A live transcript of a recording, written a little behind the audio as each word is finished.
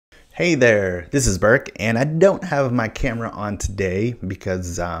Hey there, this is Burke, and I don't have my camera on today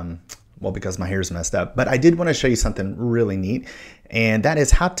because, because my hair's messed up, but I did want to show you something really neat, and that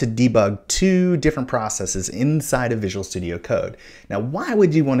is how to debug two different processes inside of Visual Studio Code. Now, why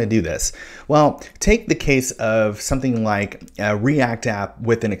would you want to do this? Well, take the case of something like a React app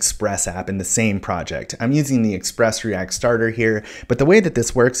with an Express app in the same project. I'm using the Express React Starter here, but the way that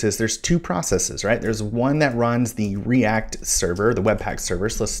this works is there's two processes, right? There's one that runs the React server, the Webpack server,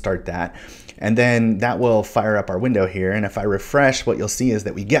 so let's start that. And then that will fire up our window here. And if I refresh, what you'll see is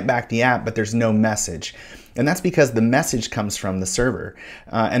that we get back the app, but there's no message. And that's because the message comes from the server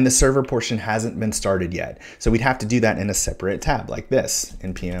and the server portion hasn't been started yet. So we'd have to do that in a separate tab like this,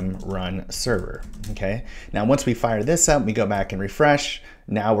 npm run server, okay? Now, once we fire this up, we go back and refresh.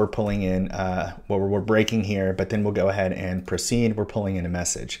 Now we're pulling in, we're breaking here, but then we'll go ahead and proceed. We're pulling in a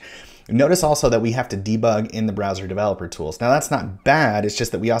message. Notice also that we have to debug in the browser developer tools. Now that's not bad, it's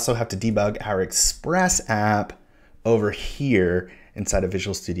just that we also have to debug our Express app over here inside of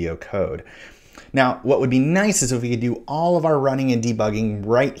Visual Studio Code. Now, what would be nice is if we could do all of our running and debugging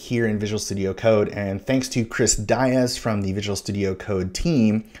right here in Visual Studio Code, and thanks to Chris Diaz from the Visual Studio Code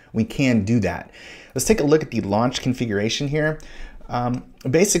team, we can do that. Let's take a look at the launch configuration here.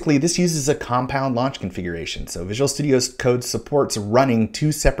 Basically, this uses a compound launch configuration. So Visual Studio Code supports running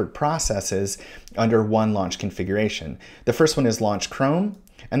two separate processes under one launch configuration. The first one is launch Chrome,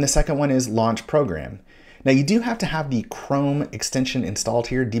 and the second one is launch program. Now, you do have to have the Chrome extension installed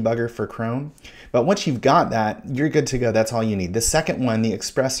here, debugger for Chrome, but once you've got that, you're good to go. That's all you need. The second one, the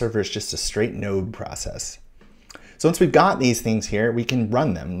Express server, is just a straight node process. So once we've got these things here, we can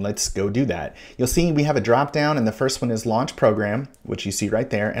run them. Let's go do that. You'll see we have a drop down, and the first one is launch program, which you see right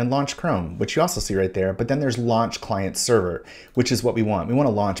there, and launch Chrome, which you also see right there, but then there's launch client server, which is what we want. We want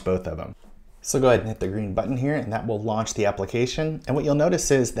to launch both of them. So go ahead and hit the green button here, and that will launch the application. And what you'll notice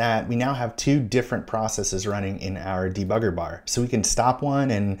is that we now have two different processes running in our debugger bar. So we can stop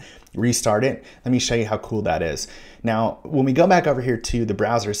one and restart it. Let me show you how cool that is. Now, when we go back over here to the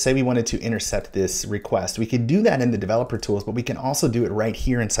browser, say we wanted to intercept this request, we could do that in the developer tools, but we can also do it right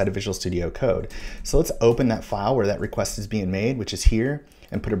here inside of Visual Studio Code. So let's open that file where that request is being made, which is here,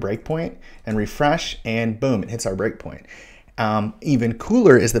 and put a breakpoint and refresh, and boom, it hits our breakpoint. Even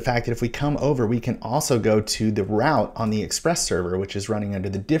cooler is the fact that if we come over, we can also go to the route on the Express server, which is running under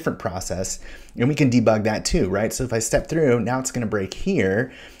the different process, and we can debug that too, right? So if I step through, now it's going to break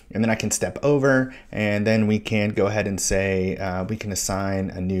here, and then I can step over, and then we can go ahead and say, we can assign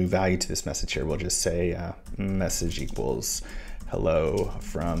a new value to this message here. We'll just say message equals hello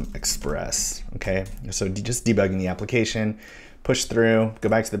from Express, okay? So just debugging the application, push through, go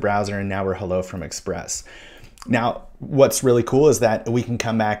back to the browser, and now we're hello from Express. Now, what's really cool is that we can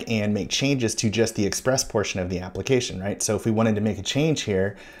come back and make changes to just the Express portion of the application, right? So if we wanted to make a change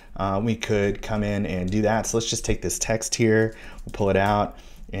here, we could come in and do that. So let's just take this text here, we'll pull it out,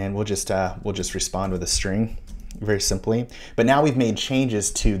 and we'll just respond with a string, very simply. But now we've made changes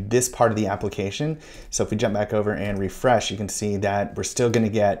to this part of the application. So if we jump back over and refresh, you can see that we're still going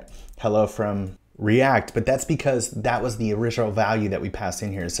to get hello from React, but that's because that was the original value that we passed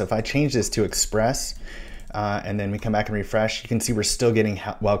in here. So if I change this to Express, and then we come back and refresh, you can see we're still getting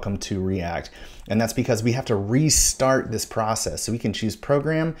welcome to React. And that's because we have to restart this process. So we can choose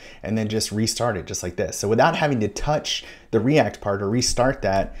program and then just restart it just like this. So without having to touch the React part or restart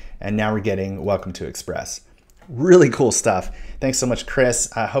that, and now we're getting welcome to Express. Really cool stuff. Thanks so much,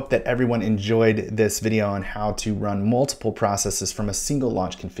 Chris. I hope that everyone enjoyed this video on how to run multiple processes from a single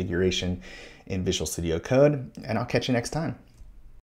launch configuration in Visual Studio Code, and I'll catch you next time.